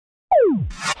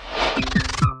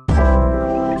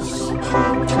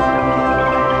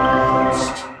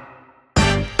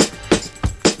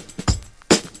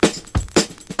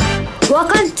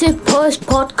Goes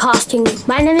Podcasting.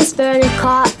 My name is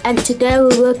Veronika and today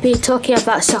we will be talking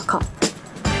about soccer.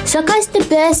 Soccer is the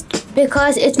best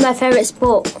because it's my favorite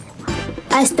sport.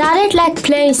 I started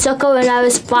playing soccer when I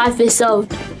was 5 years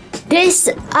old. These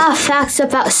are facts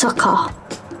about soccer.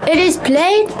 It is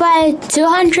played by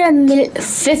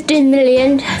 250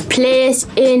 million players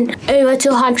in over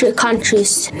 200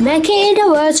 countries, making it the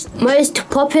world's most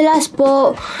popular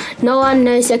sport. No one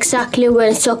knows exactly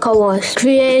when soccer was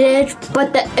created,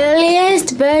 but the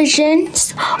earliest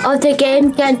versions of the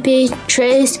game can be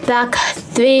traced back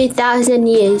 3,000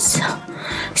 years.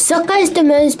 Soccer is the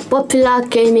most popular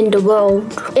game in the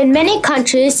world. In many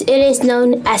countries, it is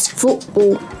known as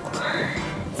football.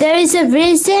 There is a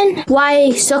reason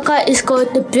why soccer is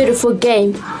called the beautiful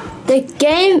game. The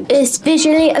game is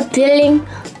visually appealing.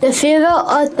 The fever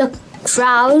of the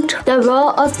crowd, the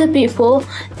roar of the people,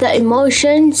 the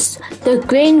emotions, the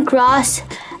green grass,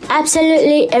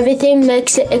 absolutely everything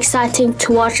makes it exciting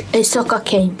to watch a soccer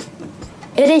game.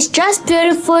 It is just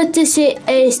beautiful to see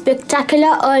a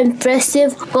spectacular or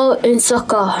impressive goal in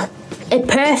soccer, a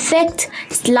perfect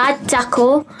slide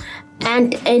tackle,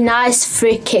 and a nice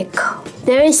free kick.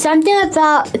 There is something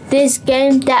about this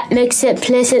game that makes it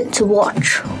pleasant to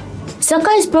watch.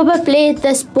 Soccer is probably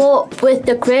the sport with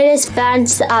the greatest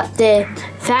fans out there.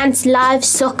 Fans love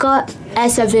soccer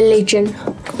as a religion.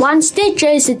 Once they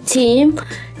choose a team,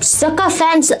 soccer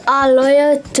fans are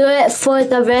loyal to it for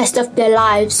the rest of their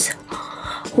lives.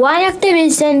 One of the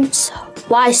reasons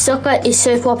why soccer is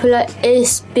so popular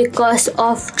is because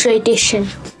of tradition.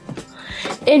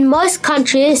 In most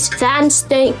countries, fans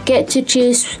don't get to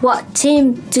choose what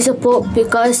team to support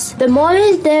because the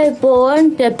moment they're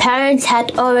born, their parents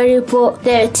had already bought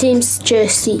their team's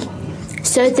jersey.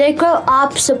 So they grow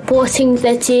up supporting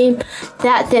the team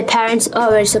that their parents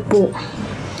already support.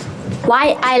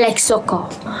 Why I like soccer?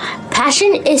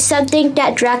 Passion is something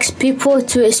that drags people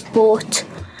to a sport.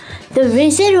 The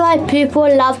reason why people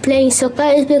love playing soccer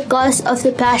is because of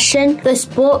the passion the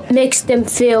sport makes them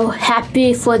feel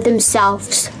happy for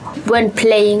themselves when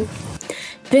playing.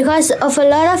 Because of a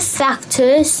lot of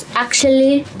factors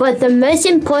actually, but the most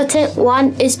important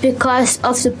one is because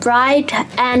of the pride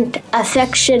and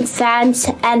affection fans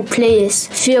and players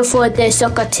feel for their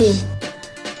soccer team.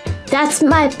 That's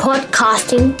my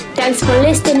podcasting. Thanks for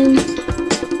listening.